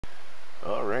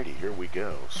Alrighty, here we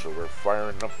go. So we're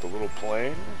firing up the little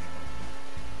plane.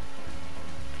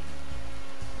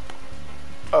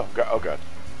 Oh god, oh god.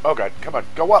 Oh god, come on,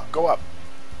 go up, go up.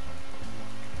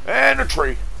 And a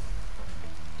tree.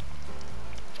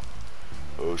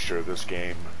 Oh sure, this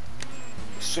game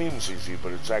seems easy,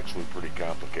 but it's actually pretty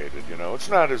complicated, you know. It's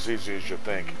not as easy as you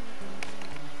think.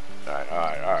 Alright,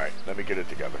 alright, alright. Let me get it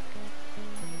together.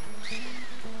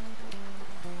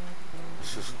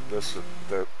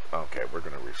 Okay, we're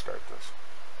gonna restart this.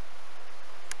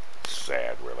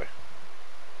 Sad, really.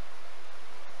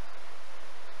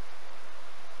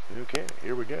 Okay,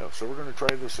 here we go. So we're gonna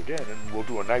try this again, and we'll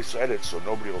do a nice edit so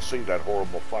nobody will see that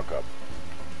horrible fuck up.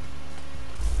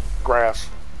 Grass.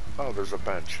 Oh, there's a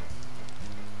bench.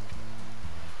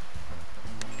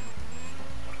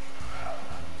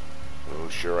 Oh,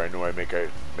 sure, I know I make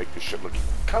this shit look...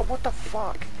 God, what the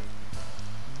fuck?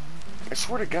 I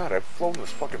swear to God, I've flown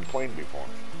this fucking plane before.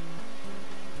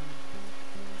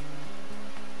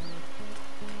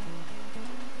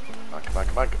 Oh, come on,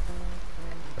 come on.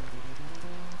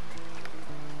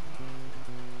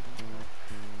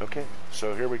 Okay,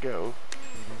 so here we go.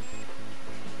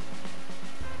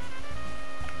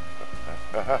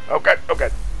 Oh god, oh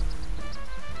god.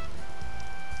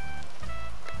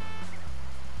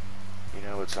 You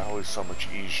know, it's always so much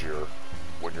easier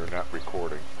when you're not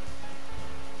recording.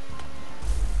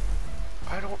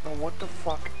 I don't know what the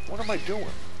fuck. What am I doing?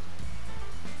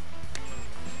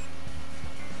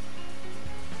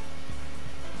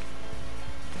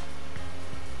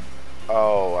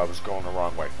 Oh, I was going the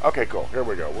wrong way. Okay, cool. Here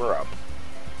we go. We're up.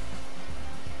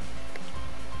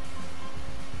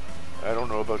 I don't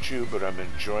know about you, but I'm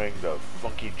enjoying the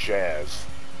funky jazz.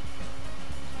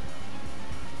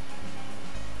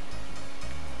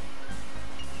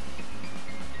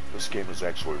 This game is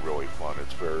actually really fun.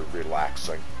 It's very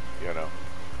relaxing, you know.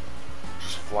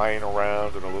 Just flying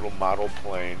around in a little model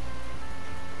plane.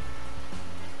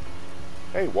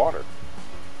 Hey, water.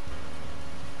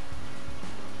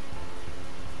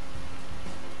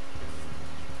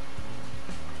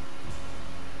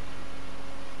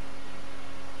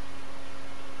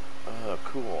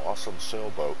 Cool, awesome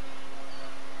sailboat.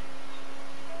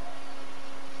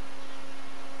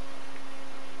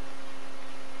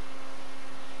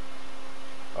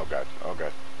 Oh god, oh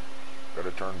god.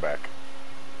 Gotta turn back.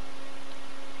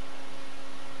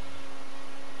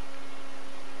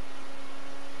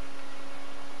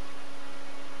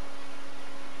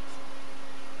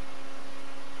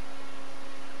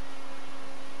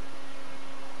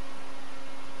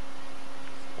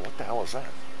 What the hell is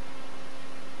that?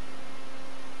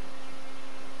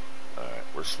 Alright,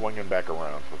 we're swinging back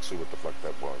around. Let's see what the fuck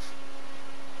that was.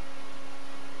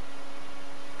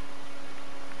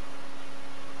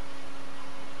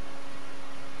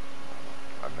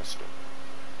 I missed it.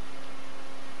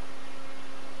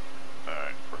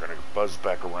 Alright, we're gonna buzz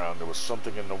back around. There was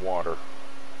something in the water.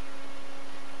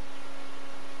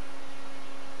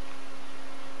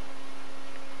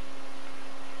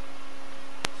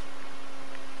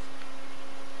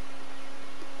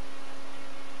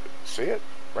 See it?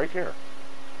 Right here.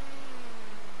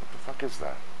 What the fuck is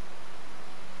that?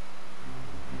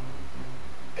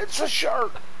 It's a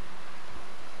shark!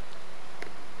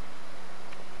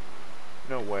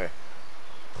 No way.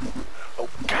 Oh,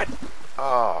 God!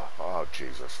 Oh, oh,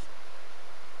 Jesus.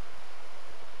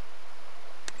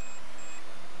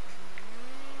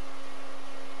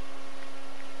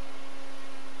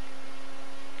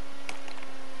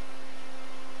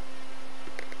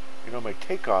 You know, my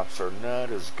takeoffs are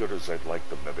not as good as I'd like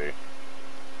them to be.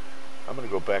 I'm gonna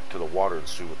go back to the water and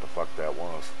see what the fuck that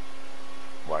was.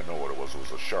 Well, I know what it was. It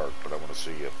was a shark, but I want to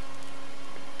see if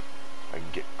I can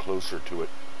get closer to it.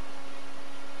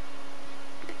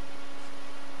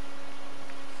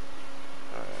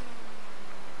 Alright.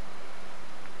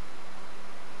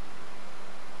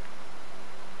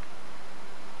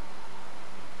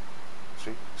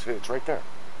 See, it's right there.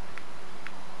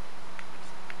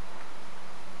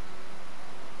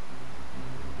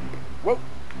 Whoa!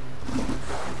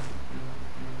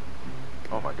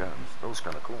 Oh my god, that was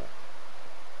kind of cool.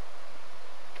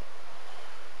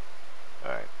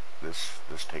 Alright, this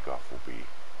takeoff will be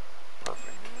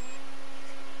perfect.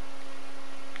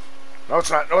 No,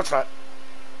 it's not. No, it's not.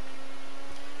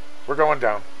 We're going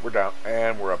down. We're down.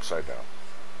 And we're upside down.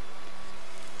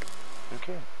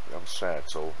 Okay, I'm sad,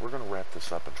 so we're going to wrap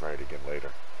this up and try it again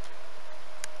later.